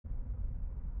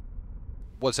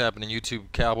What's happening,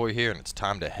 YouTube? Cowboy here, and it's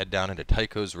time to head down into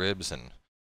Tycho's ribs and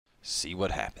see what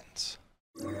happens.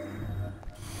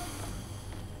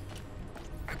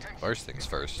 First things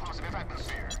first,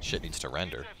 shit needs to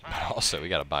render, but also we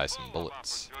gotta buy some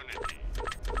bullets.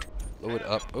 Load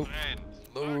up, oh,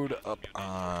 load up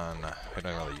on, I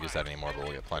don't really use that anymore, but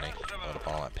we'll get plenty. Load up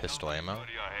on all that pistol ammo.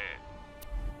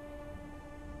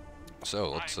 So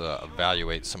let's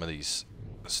evaluate some of this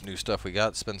new stuff we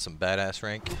got. Spend some badass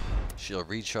rank. Shield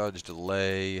recharge,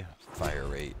 delay, fire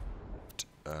rate,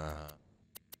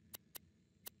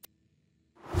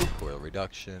 recoil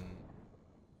reduction.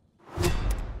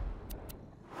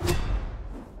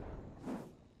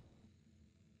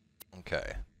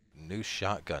 Okay, new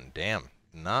shotgun. Damn,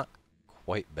 not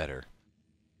quite better.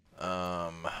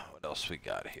 What else we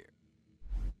got here?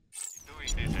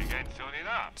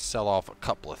 Sell off a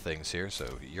couple of things here.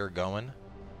 So you're going.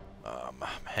 I'm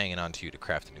hanging on to you to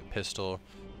craft a new pistol.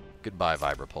 Goodbye,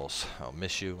 Vibrapulse. I'll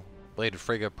miss you. Bladed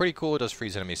Frigga, pretty cool. It does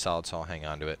freeze enemies solid, so I'll hang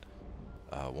on to it.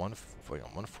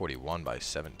 141 by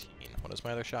 17. What is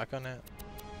my other shotgun at?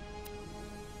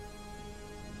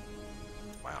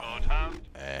 Wow.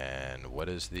 And what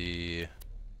is the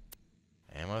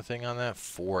ammo thing on that?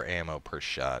 4 ammo per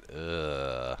shot.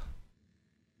 Ugh.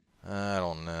 I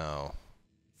don't know.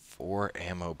 4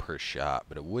 ammo per shot,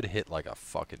 but it would hit like a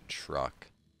fucking truck.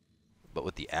 But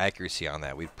with the accuracy on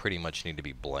that, we pretty much need to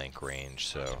be blank range,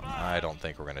 so I don't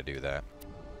think we're going to do that.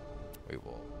 We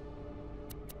will.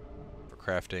 For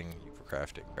crafting,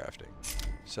 crafting.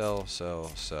 Sell,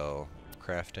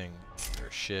 crafting.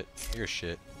 Your shit, your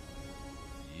shit,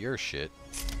 your shit.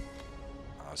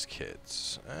 Oz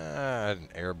kids. An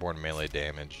airborne melee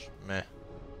damage. Meh.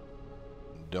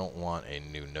 Don't want a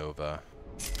new Nova.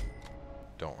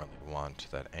 Don't really want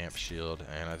that amp shield,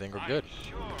 and I think we're good.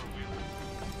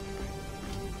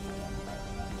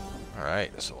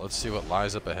 Alright, so let's see what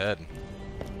lies up ahead.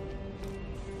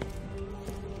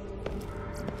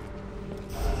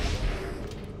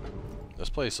 This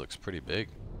place looks pretty big.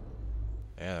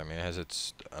 Yeah, I mean, it has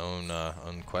its own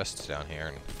quests down here,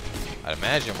 and I'd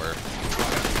imagine we're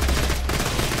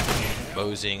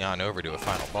moseying on over to a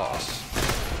final boss.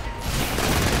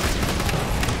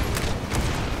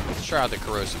 Let's try out the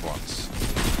corrosive ones.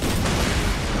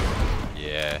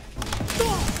 Yeah.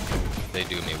 They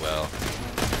do me well.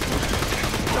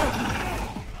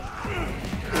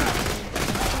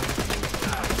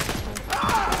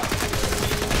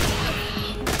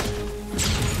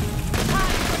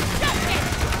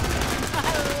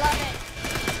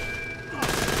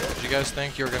 Did you guys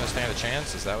think you were going to stand a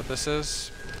chance? Is that what this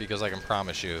is? Because I can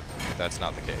promise you that's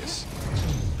not the case.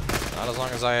 Not as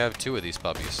long as I have 2 of these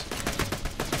puppies.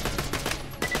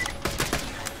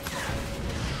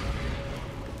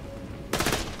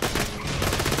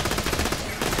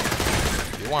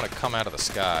 Want to come out of the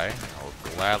sky, I'll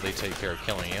gladly take care of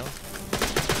killing you.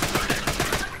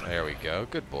 There we go.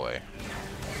 Good boy.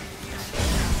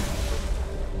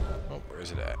 Oh, where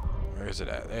is it at? Where is it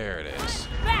at? There it is.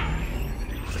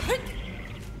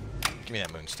 Give me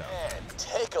that moonstone. Man,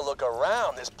 take a look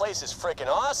around. This place is freaking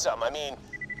awesome. I mean,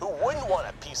 who wouldn't want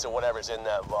a piece of whatever's in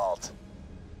that vault?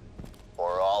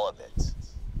 Or all of it?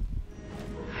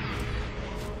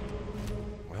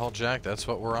 Well, Jack, that's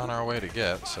what we're on our way to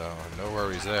get, so no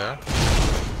worries there.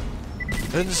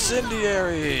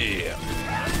 Incendiary!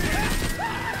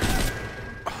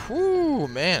 Whoo,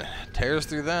 man. Tears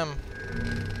through them.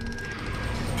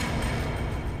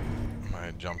 Am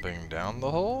I jumping down the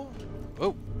hole?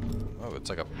 Oh. Oh, it's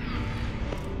like a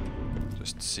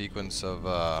just sequence of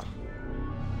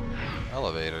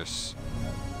elevators.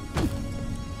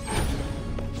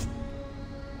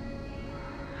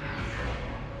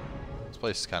 This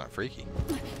place is kind of freaky.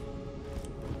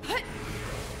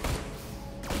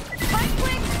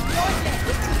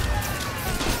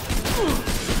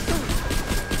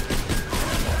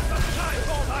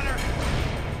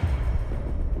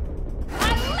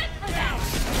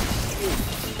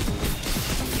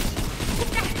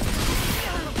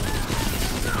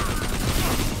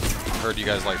 Heard you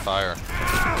guys like fire.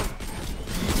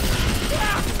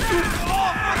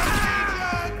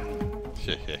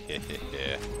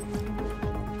 Yeah.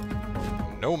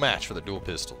 No match for the dual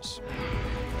pistols.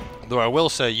 Though I will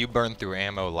say you burn through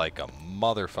ammo like a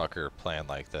motherfucker playing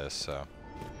like this, so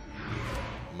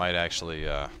might actually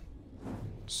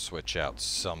switch out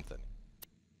something.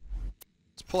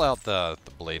 Let's pull out the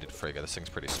bladed Frigga. This thing's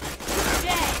pretty sweet.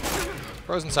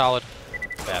 Frozen solid.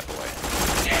 Bad boy.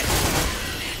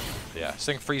 Yeah, this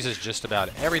thing freezes just about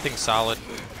everything solid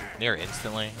near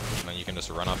instantly, and then you can just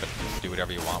run up and do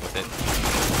whatever you want with it.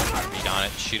 Beat on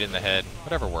it, shoot it in the head,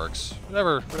 whatever works.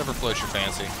 Whatever floats your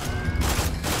fancy.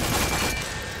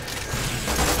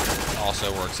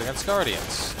 also works against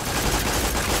guardians.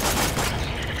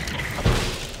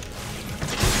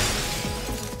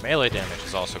 Melee damage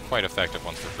is also quite effective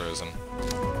once they're frozen.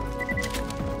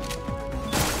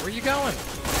 Where are you going?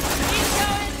 He's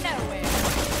going nowhere.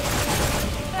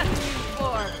 You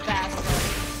poor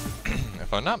bastard.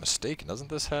 If I'm not mistaken, doesn't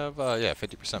this have, yeah,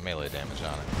 50% melee damage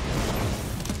on it?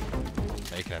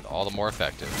 Making it all the more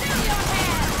effective.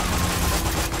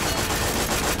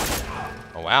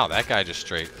 Oh wow, that guy just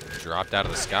straight dropped out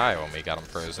of the sky when we got him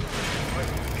frozen.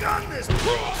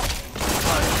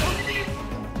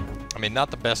 I mean,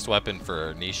 not the best weapon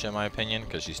for Nisha, in my opinion,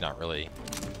 because she's not really...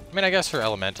 I mean, I guess her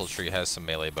elemental tree has some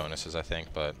melee bonuses, I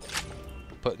think, but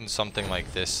putting something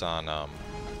like this on, I'm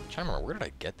trying to remember, where did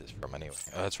I get this from anyway?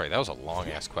 Oh, that's right, that was a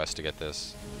long-ass quest to get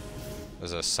this. It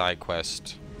was a side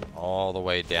quest all the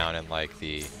way down in, like,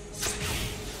 the...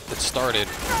 It started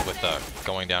with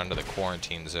going down into the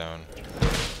quarantine zone,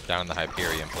 down in the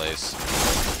Hyperion place.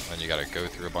 Then you gotta go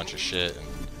through a bunch of shit and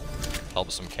help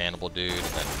some cannibal dude, and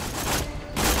then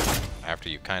after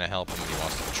you kind of help him, he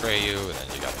wants to betray you, and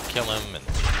then you gotta kill him, and...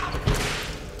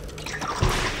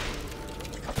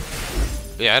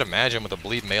 But yeah, I'd imagine with a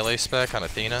bleed melee spec on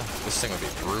Athena, this thing would be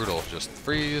brutal. Just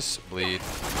freeze, bleed.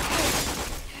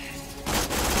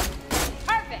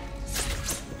 Perfect.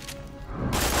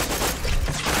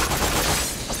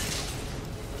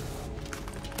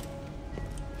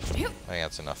 I think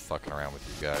that's enough fucking around with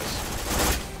you guys.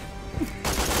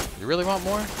 You really want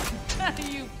more?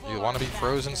 You want to be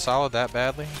frozen solid that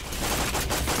badly?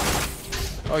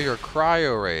 Oh, you're a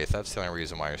cryo wraith. That's the only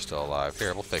reason why you're still alive.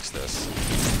 Here, we'll fix this.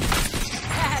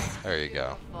 There you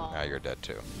go. Now you're dead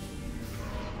too.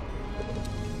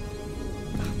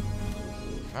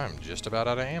 I'm just about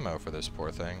out of ammo for this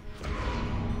poor thing.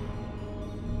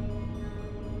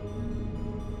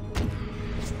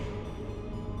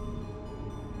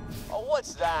 Oh,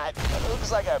 what's that? It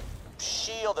looks like a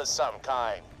shield of some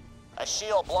kind. A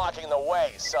shield blocking the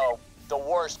way, so the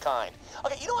worst kind.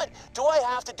 Okay, you know what? Do I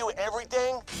have to do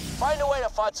everything? Find a way to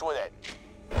futz with it.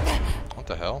 What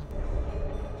the hell?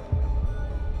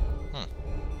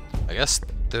 I guess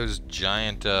those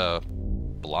giant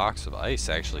blocks of ice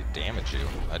actually damage you.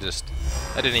 I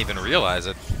didn't even realize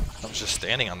it. I was just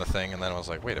standing on the thing and then I was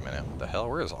like, wait a minute, what the hell?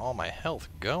 Where is all my health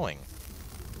going?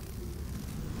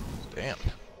 Damn.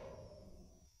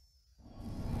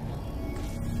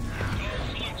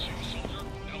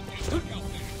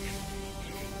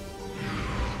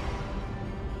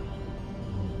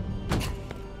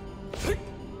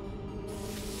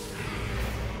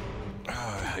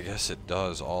 I guess it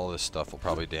does. All this stuff will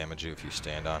probably damage you if you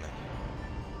stand on it.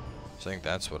 So I think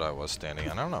that's what I was standing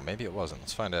on. I don't know, maybe it wasn't.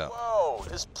 Let's find out. Whoa,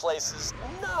 this place is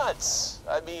nuts.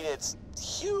 I mean, it's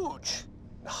huge.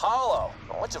 Hollow.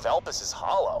 How much of Elpis is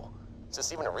hollow? Is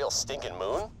this even a real stinking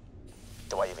moon?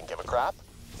 Do I even give a crap?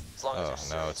 As long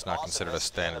as Oh no, it's not considered a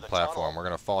standard platform. We're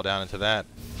gonna fall down into that.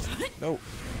 No.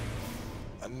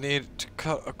 I need to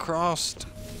cut across.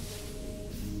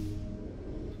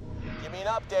 Give me an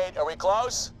update. Are we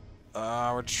close?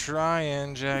 We're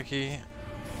trying, Jackie.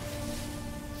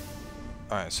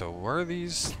 Alright, so were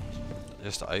these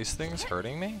just ice things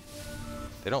hurting me?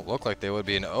 They don't look like they would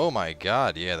be. Oh my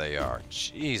god, yeah they are.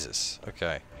 Jesus.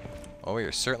 Okay. Well, we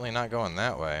are certainly not going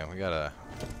that way. We gotta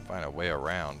find a way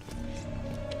around.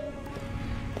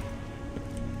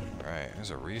 Alright,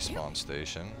 there's a respawn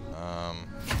station.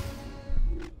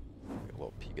 Get a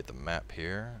little peek at the map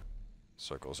here.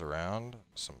 Circles around.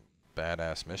 Some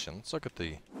badass mission. Let's look at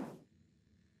the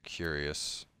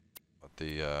curious what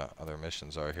the other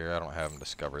missions are here. I don't have them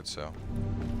discovered, so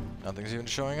nothing's even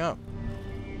showing up.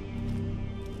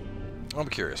 I'm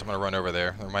curious. I'm gonna run over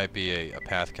there. There might be a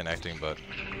path connecting, but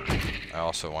I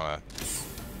also want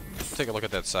to take a look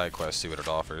at that side quest, see what it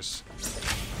offers.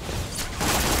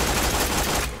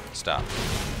 Stop.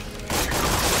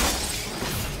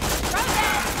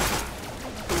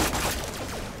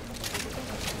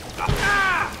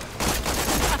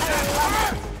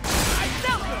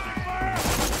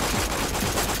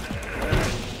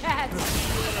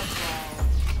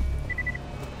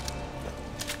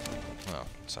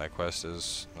 Side quest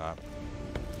is not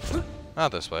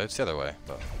this way, it's the other way,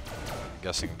 but I'm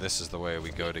guessing this is the way we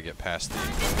go to get past the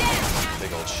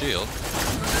big old shield.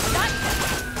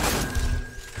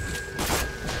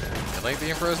 You like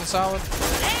being frozen solid?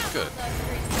 Good.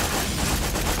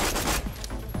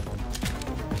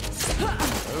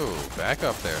 Oh, back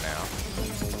up there now.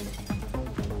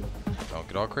 Don't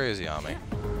get all crazy on me.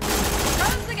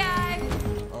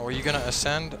 Oh, are you gonna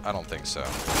ascend? I don't think so.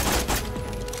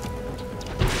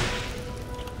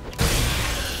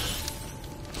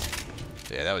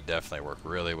 Yeah, that would definitely work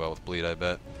really well with bleed, I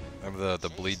bet. of the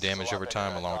bleed damage over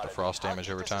time, along with the frost damage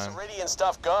over time. Iridian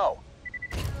stuff go.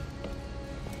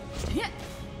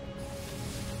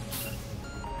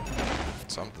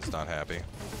 Something's not happy.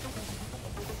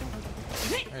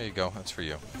 There you go. That's for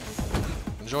you.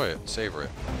 Enjoy it. Savor it.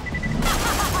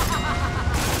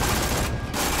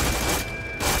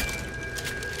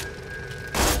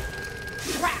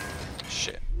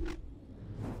 Shit.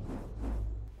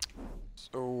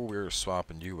 So we're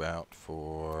swapping you out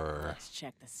for... Let's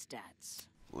check the stats.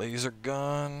 Laser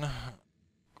gun.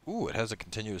 Ooh, it has a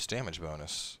continuous damage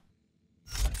bonus.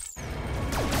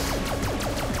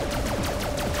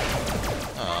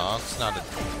 Oh, it's not an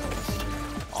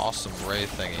awesome ray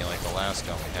thingy like the last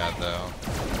gun we had, though.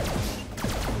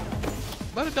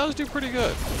 But it does do pretty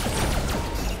good.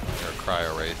 You're a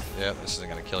cryo wraith. Yeah, this isn't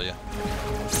gonna kill you.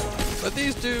 But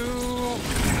these do.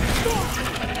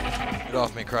 Get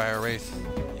off me, cryo wraith.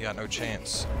 You got no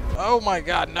chance. Oh my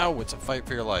god, no! It's a fight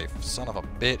for your life. Son of a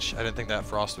bitch. I didn't think that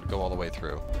frost would go all the way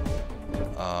through.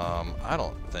 I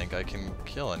don't think I can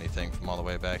kill anything from all the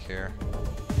way back here.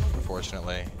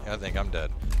 Unfortunately. I think I'm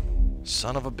dead.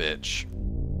 Son of a bitch.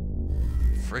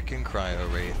 Frickin'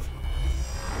 cryo wraith.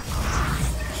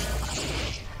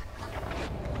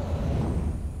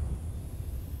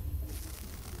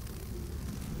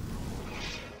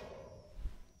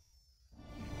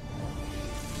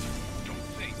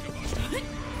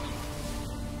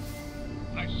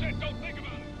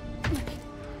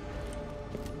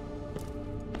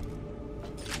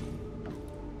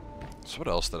 So what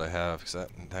else did I have? Because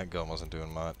that gun wasn't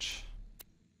doing much.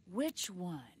 Which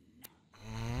one?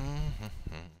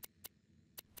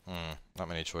 Not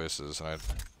many choices, and I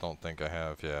don't think I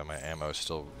have. Yeah, my ammo's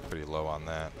still pretty low on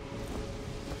that.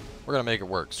 We're gonna make it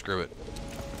work. Screw it.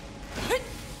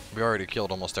 We already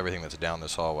killed almost everything that's down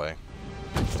this hallway.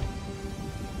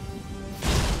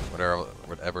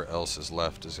 Whatever else is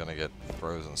left is gonna get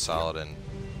frozen solid and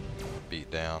beat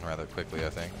down rather quickly, I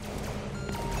think.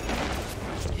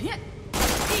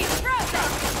 He's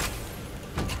frozen!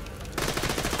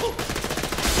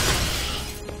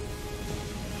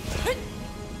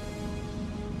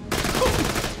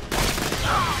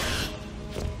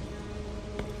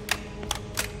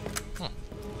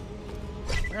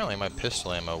 Apparently my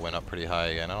pistol ammo went up pretty high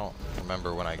again. I don't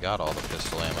remember when I got all the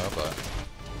pistol ammo, but...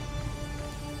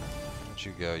 Where'd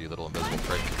you go, you little invisible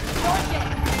prick?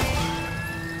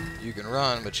 You can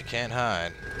run, but you can't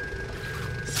hide.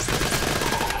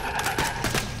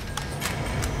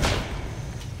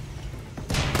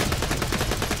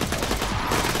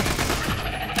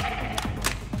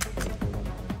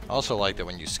 I also like that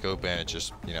when you scope in, it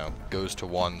just, you know, goes to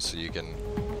 1 so you can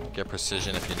get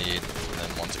precision if you need, and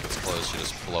then once it gets close, you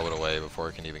just blow it away before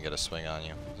it can even get a swing on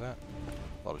you. Is that? I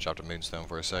thought I chopped a moonstone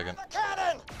for a second. The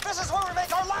cannon! This is where we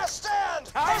make our last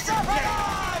stand! How are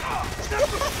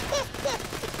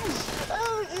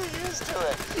you used to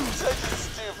it? Such a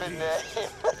stupid name.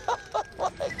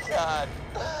 Oh my god.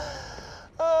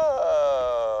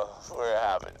 Oh, we're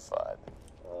having fun.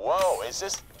 Whoa, is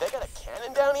this... They got a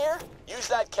cannon down here? Use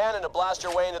that cannon to blast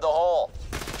your way into the hole.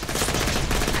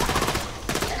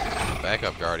 Back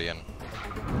up, Guardian.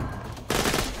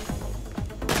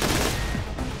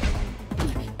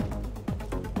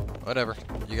 Whatever.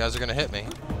 You guys are gonna hit me.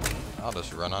 I'll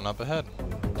just run on up ahead.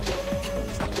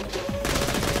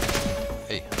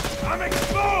 Hey. I'm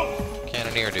exposed!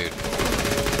 Cannoneer, dude.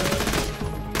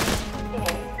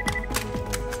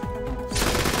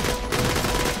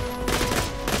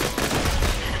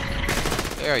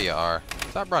 There you are.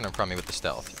 Stop running from me with the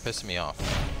stealth. You're pissing me off.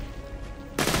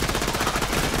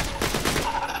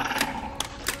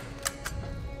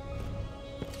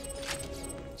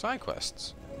 Side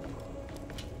quests.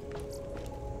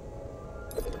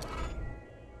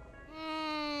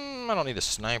 I don't need a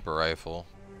sniper rifle,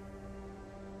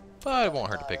 but it won't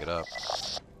hurt to pick it up.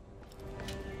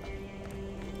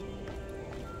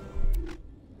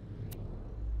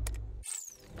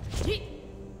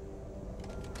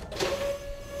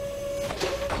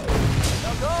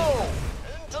 Now go!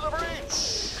 Into the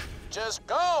breach! Just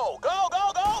go! Go,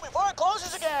 go, go! Before it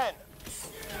closes again!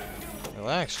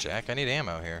 Relax, Jack. I need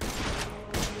ammo here.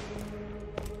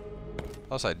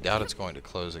 Plus, I doubt it's going to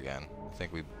close again. I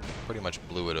think we pretty much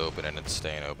blew it open and it's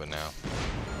staying open now.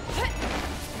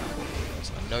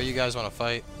 So I know you guys want to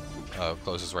fight. Oh, it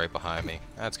closes right behind me.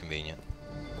 That's convenient.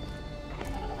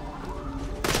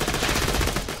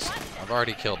 I've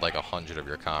already killed like 100 of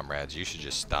your comrades. You should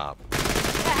just stop.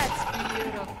 That's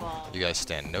beautiful. You guys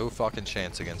stand no fucking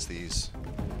chance against these.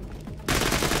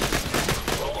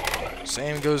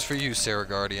 Same goes for you, Sarah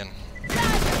Guardian. God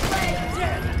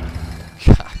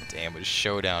damn, it was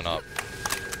showdown up.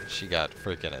 she got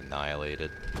freaking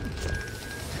annihilated.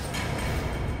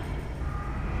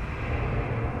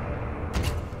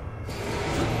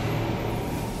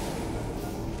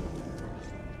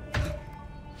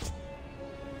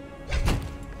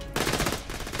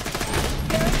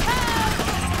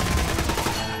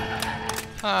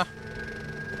 Huh.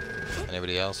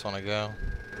 Anybody else want to go?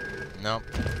 Nope.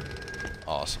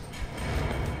 Awesome.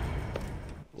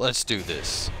 Let's do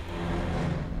this.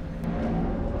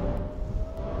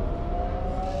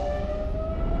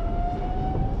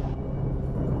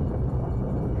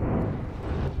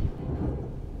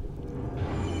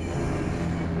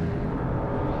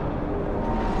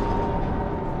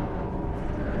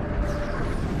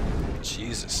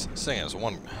 Jesus, this thing has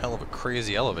one hell of a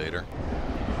crazy elevator.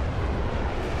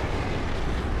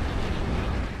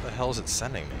 Where the hell is it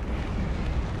sending me?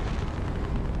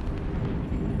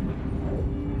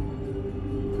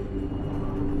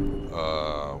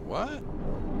 What?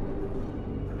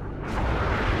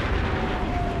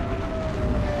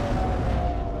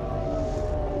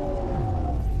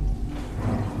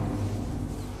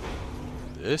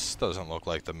 This doesn't look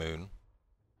like the moon.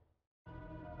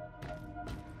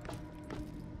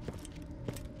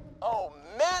 Oh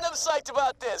man, I'm psyched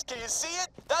about this. Can you see it?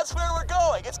 That's where we're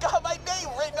going. It's got my name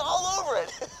written all over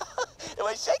it. Am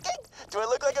I shaking? Do I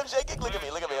look like I'm shaking? Look at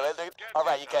me, look at me. All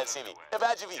right, you can't see me.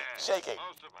 Imagine me shaking.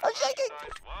 I'm shaking.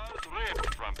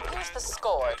 Here's the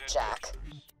score, Jack.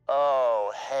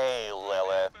 Oh, hey,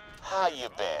 Lilith. How you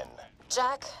been?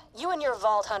 Jack, you and your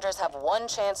Vault Hunters have one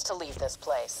chance to leave this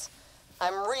place.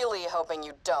 I'm really hoping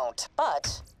you don't,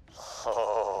 but...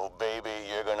 Oh, baby,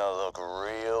 you're gonna look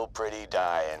real pretty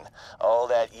dying. All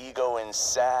that ego and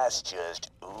sass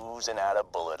just oozing out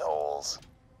of bullet holes.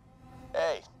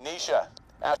 Hey, Nisha,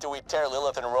 after we tear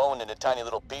Lilith and Roland into tiny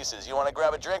little pieces, you wanna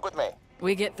grab a drink with me?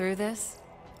 We get through this?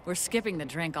 We're skipping the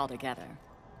drink altogether.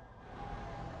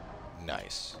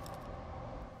 Nice.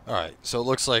 Alright, so it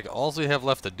looks like all we have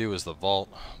left to do is the vault.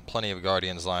 Plenty of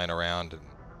Guardians lying around, and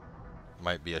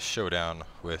might be a showdown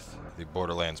with the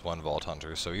Borderlands 1 Vault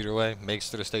Hunters. So either way, make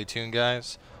sure to stay tuned,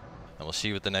 guys, and we'll see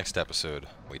you at the next episode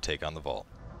when we take on the vault.